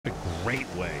great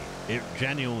way. It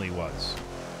genuinely was.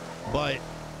 But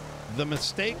the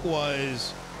mistake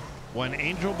was when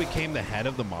Angel became the head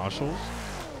of the marshals,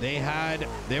 they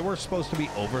were supposed to be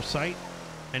oversight,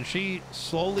 and she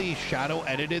slowly shadow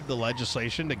edited the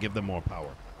legislation to give them more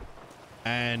power.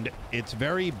 And it's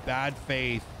very bad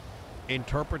faith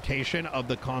interpretation of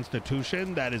the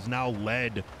Constitution that has now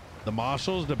led the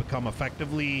marshals to become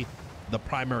effectively the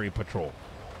primary patrol.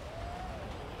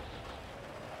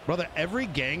 Brother, every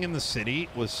gang in the city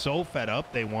was so fed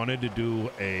up they wanted to do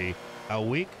a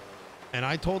week, and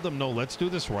I told them, no, let's do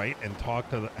this right and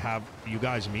have you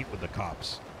guys meet with the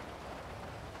cops.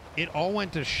 It all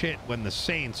went to shit when the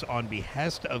Saints, on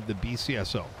behest of the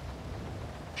BCSO,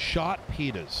 shot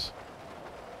Peters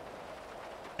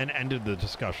and ended the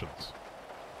discussions.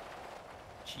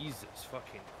 Jesus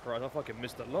fucking Christ, I fucking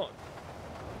missed a lot.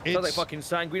 It's like fucking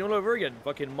Sanguine all over again.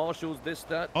 Fucking marshals, this,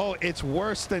 that. Oh, it's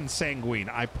worse than Sanguine,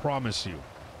 I promise you.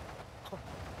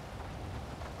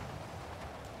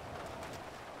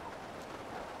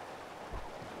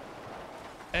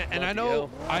 And I know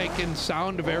I can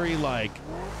sound very, like,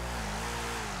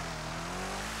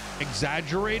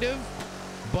 exaggerative,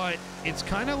 but it's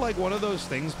kind of like one of those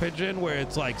things, Pigeon, where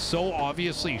it's, like, so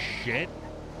obviously shit,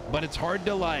 but it's hard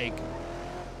to, like,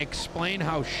 explain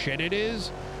how shit it is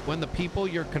when the people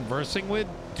you're conversing with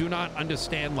do not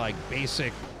understand, like,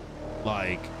 basic,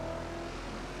 like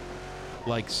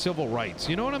civil rights.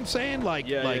 You know what I'm saying? Like,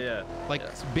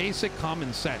 basic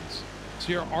common sense.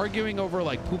 So you're arguing over,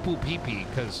 like, poo-poo pee-pee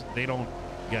because they don't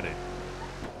get it.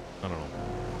 I don't know.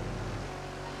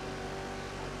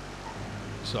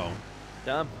 So.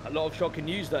 Damn, a lot of shocking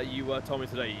news that you told me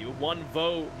today. One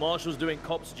vote, marshals doing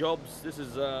cops' jobs. This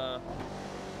is, oh,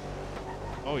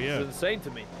 yeah. This is insane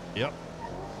to me. Yep.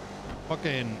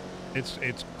 Fucking,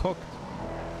 it's cooked.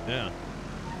 Yeah.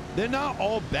 They're not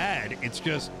all bad. It's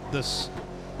just the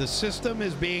system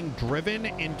is being driven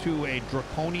into a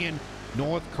draconian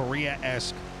North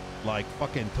Korea-esque, like,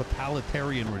 fucking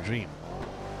totalitarian regime.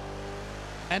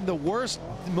 And the worst,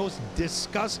 most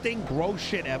disgusting, gross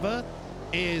shit ever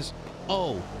is,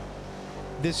 oh,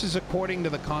 this is according to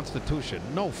the Constitution.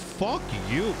 No, fuck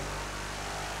you.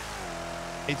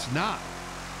 It's not.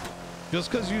 Just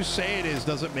because you say it is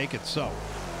doesn't make it so.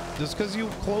 Just because you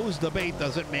close debate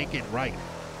doesn't make it right.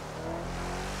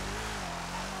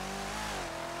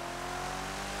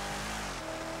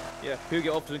 Yeah, people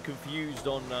get often confused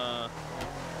on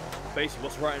basically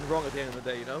what's right and wrong at the end of the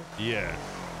day, you know? Yeah.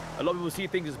 A lot of people see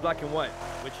things as black and white,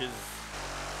 which is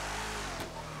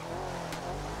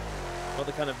not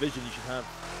the kind of vision you should have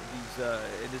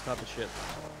in this type of shit.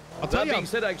 I'll tell you. That being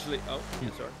said, actually, oh, yeah,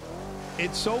 sorry.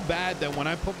 It's so bad that when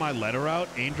I put my letter out,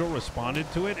 Angel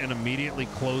responded to it and immediately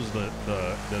closed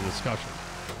the discussion.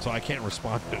 So I can't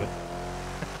respond to it.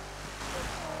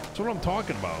 That's what I'm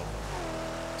talking about.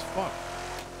 It's fucked.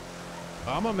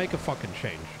 I'm gonna make a fucking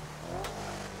change.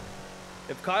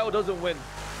 If Kyle doesn't win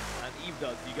and Eve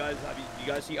does, do you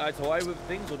guys see eye to eye with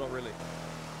things or not really?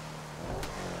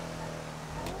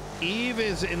 Eve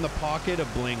is in the pocket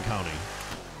of Blaine County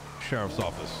Sheriff's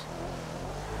Office.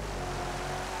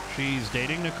 She's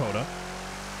dating Dakota.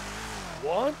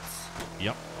 What?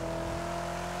 Yep.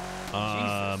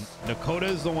 Dakota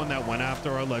is the one that went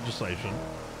after our legislation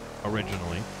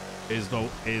originally. Is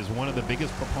one of the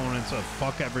biggest proponents of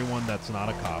fuck everyone that's not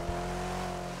a cop.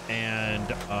 And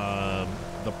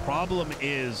the problem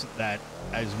is that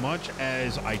as much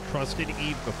as I trusted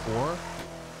Eve before,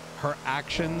 her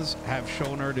actions have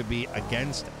shown her to be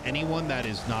against anyone that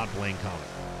is not Blaine County.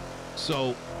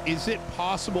 So is it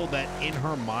possible that in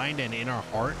her mind and in her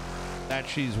heart that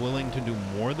she's willing to do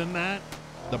more than that?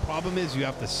 The problem is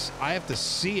I have to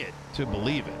see it to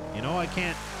believe it. You know, I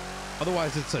can't,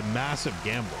 otherwise it's a massive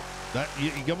gamble. That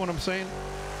you get what I'm saying?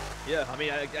 Yeah, I mean,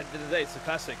 at the end of the day, it's a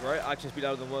classic, right? Actions speak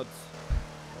louder than words.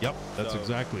 Yep, that's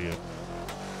exactly it.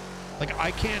 Like,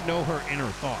 I can't know her inner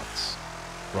thoughts,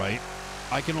 right?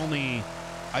 I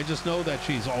just know that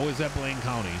she's always at Blaine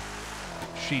County.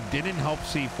 She didn't help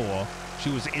C4. She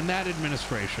was in that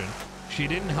administration. She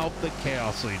didn't help the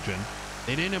Chaos Legion.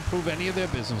 They didn't improve any of their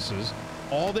businesses.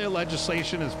 All their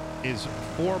legislation is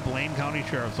for Blaine County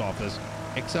Sheriff's Office,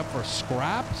 except for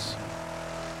scraps,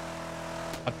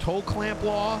 a tow clamp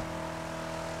law,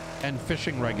 and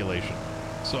fishing regulation.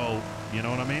 So, you know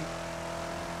what I mean?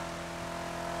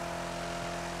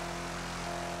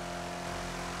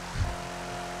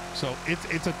 So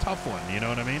it's a tough one, you know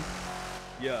what I mean?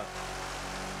 Yeah.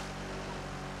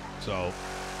 So,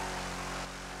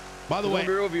 by the way,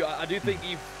 I do think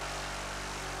Eve.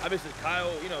 Obviously,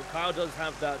 Kyle, you know, Kyle does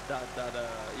have that,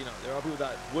 you know, there are people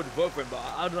that would vote for him, but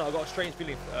I don't know. I got a strange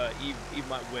feeling Eve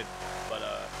might win, but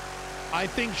I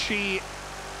think she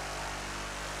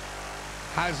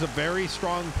has a very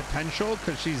strong potential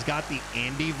because she's got the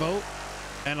Andy vote,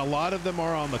 and a lot of them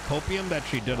are on the copium that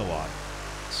she did a lot.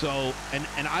 So,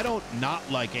 and I don't not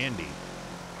like Andy.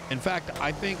 In fact,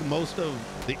 I think most of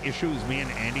the issues me and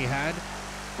Andy had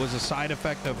was a side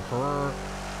effect of her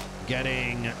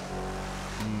getting,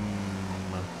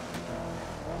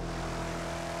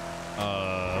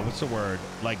 what's the word?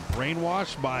 Like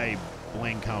brainwashed by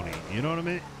Blaine County. You know what I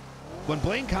mean? When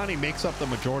Blaine County makes up the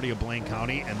majority of Blaine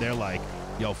County and they're like,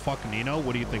 yo, fuck Nino,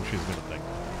 what do you think she's gonna think?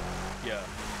 Yeah,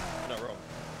 not wrong.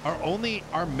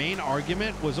 Our main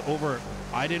argument was over,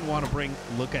 I didn't want to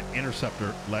look at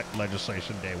interceptor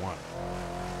legislation day one.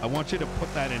 I want you to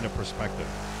put that into perspective.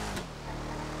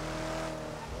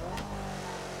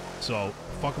 So,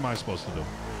 fuck am I supposed to do?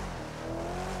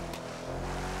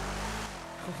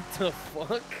 What the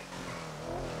fuck?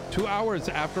 2 hours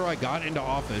after I got into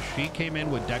office, she came in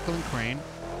with Declan Crane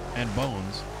and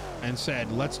Bones and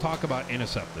said, let's talk about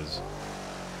interceptors.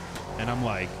 And I'm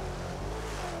like,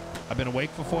 I've been awake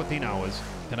for 14 hours.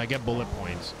 Can I get bullet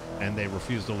points? And they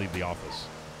refused to leave the office.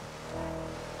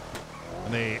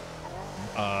 And they,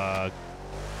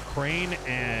 Crane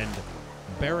and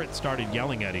Barrett started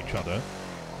yelling at each other.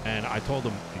 And I told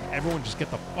them, everyone just get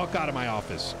the fuck out of my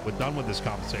office. We're done with this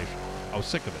conversation. I was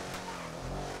sick of it.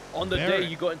 On the day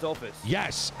you got into office?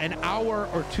 Yes, an hour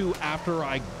or two after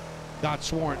I got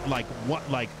sworn, like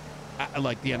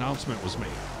the announcement was made.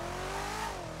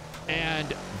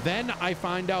 And then I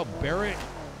find out Barrett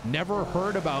never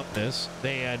heard about this.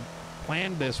 They had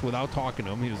planned this without talking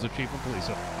to him. He was the chief of police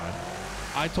at the time.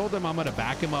 I told him I'm going to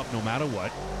back him up no matter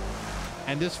what.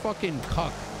 And this fucking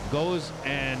cuck goes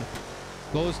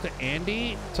to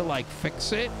Andy to like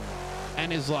fix it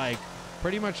and is like,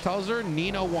 pretty much tells her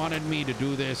Nino wanted me to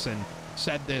do this and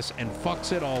said this and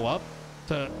fucks it all up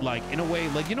to like, in a way,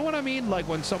 like, you know what I mean? Like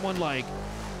when someone like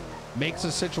makes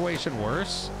a situation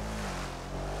worse,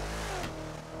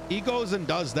 he goes and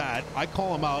does that. I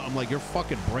call him out. I'm like, you're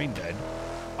fucking brain dead.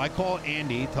 I call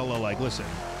Andy, tell her like, listen,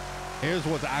 here's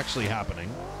what's actually happening.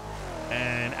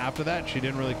 And after that, she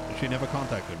never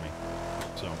contacted me.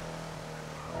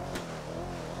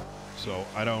 So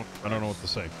I don't know what to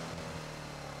say.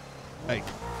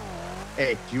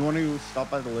 Hey, do you want to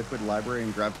stop by the Liquid Library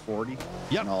and grab 40?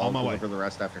 Yep, and I'll on my way. For the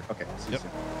rest after. Okay, see you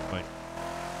soon. Right.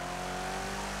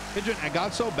 Pigeon, I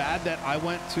got so bad that I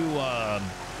went to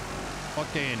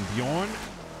fucking Bjorn,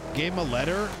 gave him a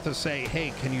letter to say,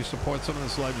 hey, can you support some of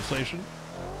this legislation?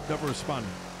 Never responded.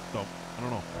 So, I don't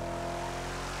know.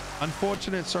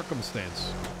 Unfortunate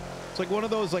circumstance. It's like one of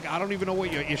those, like, I don't even know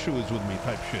what your issue is with me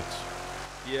type shits.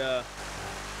 Yeah.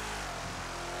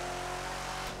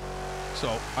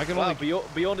 So I can only.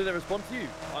 Beyond didn't respond to you.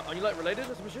 Are you like related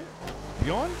or some shit?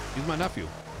 Bjorn? He's my nephew.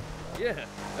 Yeah.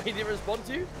 He didn't respond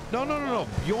to you? No.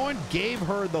 Bjorn gave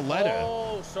her the letter.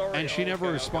 Oh, sorry. And she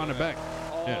never responded back.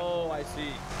 Oh, yeah. I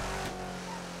see.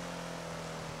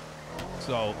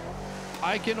 So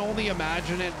I can only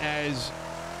imagine it as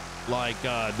like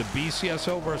the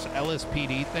BCSO versus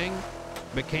LSPD thing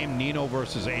became Nino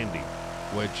versus Andy,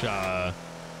 which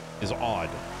is odd,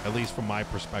 at least from my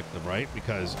perspective, right?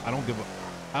 Because I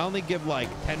only give like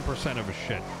 10% of a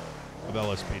shit of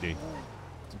LSPD.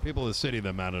 It's the people of the city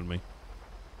that matter to me.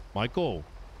 Michael.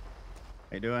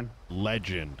 How you doing?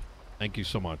 Legend. Thank you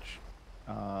so much.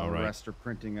 All right. The rest are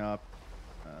printing up.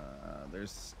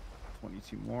 There's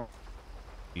 22 more.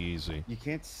 Easy. You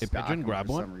can't hey, stock Pigeon, grab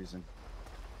for one. Some reason.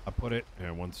 I put it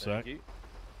here. One sec. Thank you.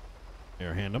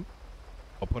 Here, hand them.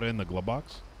 I'll put it in the glove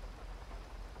box.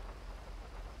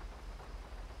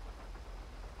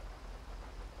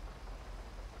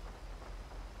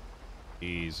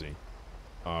 Easy.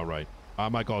 All right.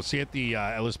 Michael, I'll see you at the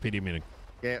LSPD meeting.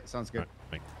 Yeah, sounds good.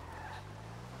 Right,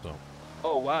 so.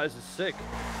 Oh, wow, this is sick.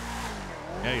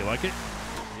 Yeah, you like it?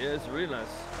 Yeah, it's really nice.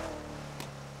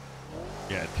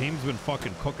 Yeah, team's been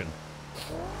fucking cooking.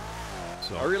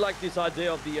 So. I really like this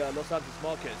idea of the Los Santos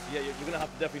markets. Yeah, you're going to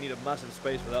have to definitely need a massive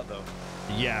space for that, though.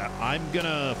 Yeah, I'm going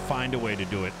to find a way to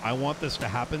do it. I want this to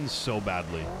happen so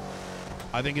badly.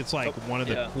 I think it's like one of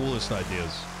the coolest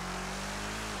ideas.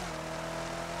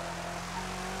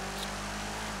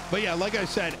 But yeah, like I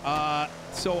said,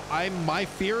 so my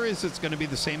fear is it's going to be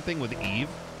the same thing with Eve,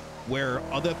 where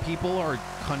other people are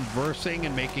conversing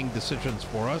and making decisions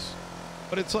for us.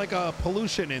 But it's like a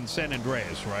pollution in San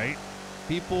Andreas, right?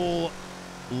 People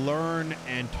learn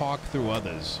and talk through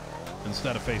others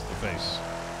instead of face to face.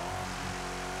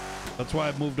 That's why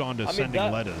I've moved on to sending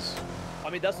letters. I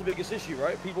mean, that's the biggest issue,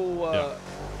 right? People,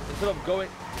 instead of going,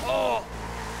 oh!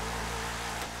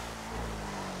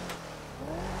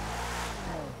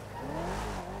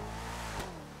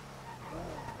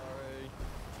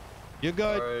 You're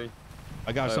good. Sorry.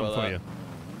 I got something for you.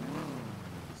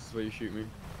 This is where you shoot me.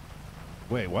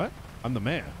 Wait, what? I'm the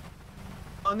mayor.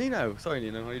 Oh, Nino. Sorry,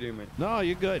 Nino. How you doing, mate? No,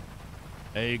 you're good.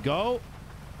 There you go.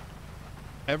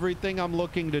 Everything I'm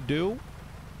looking to do,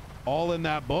 all in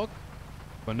that book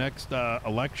for next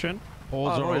election. Polls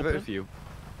I've are already open. voted for you.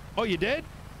 Oh, you did?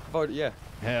 Yeah.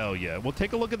 Hell yeah. Well,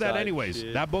 take a look at that anyways.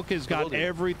 Shit. That book has got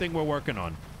everything we're working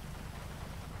on.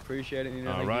 Appreciate it, Nino.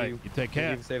 All Thank right. You. You take care.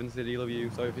 Thank you for saving the city. Love you.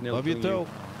 Sorry for nearly Love you killing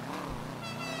too.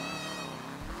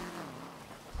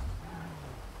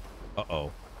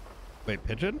 Uh-oh. Wait,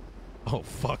 Pigeon? Oh,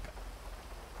 fuck.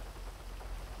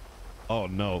 Oh,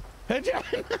 no. Pigeon!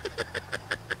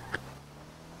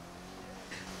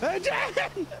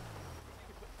 Pigeon!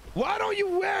 Why don't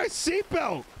you wear a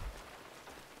seatbelt?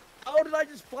 How did I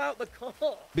just fly out the car?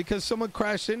 Because someone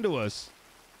crashed into us.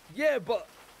 Yeah, but...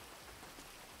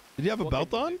 Did you have a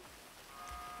belt on?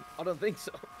 I don't think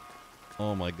so.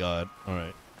 Oh, my God. All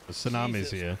right. The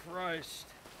tsunami's Jesus here. Christ.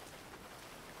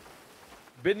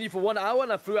 Been you for 1 hour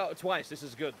and I flew out twice. This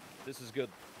is good. This is good.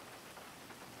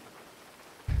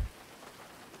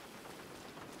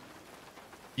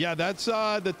 Yeah, that's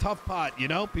the tough part, you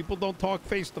know? People don't talk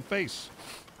face to face.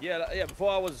 Yeah, yeah.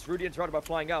 Before I was rudely interrupted by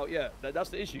flying out. Yeah, that's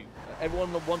the issue.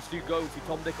 Everyone wants to go to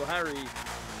Tom, Dick, or Harry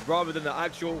rather than the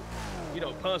actual, you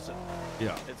know, person.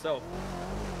 Yeah. Itself.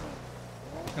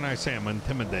 What can I say? I'm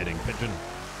intimidating, Pigeon.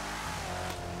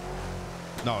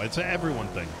 No, it's an everyone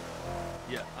thing.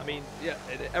 Yeah, I mean, yeah,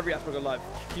 in every aspect of life,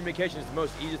 communication is the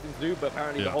most easiest thing to do, but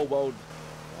apparently the whole world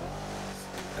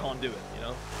can't do it, you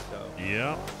know? So,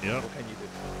 yeah. What can you do?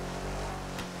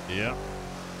 Yeah.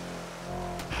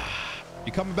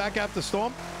 You coming back after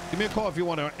storm? Give me a call if you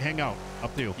want to hang out.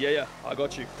 Up to you. Yeah, I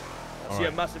got you. I see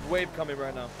right. a massive wave coming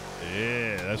right now.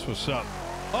 Yeah, that's what's up.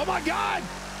 Oh my God!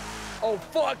 Oh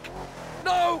fuck!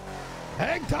 No!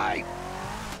 Hang tight!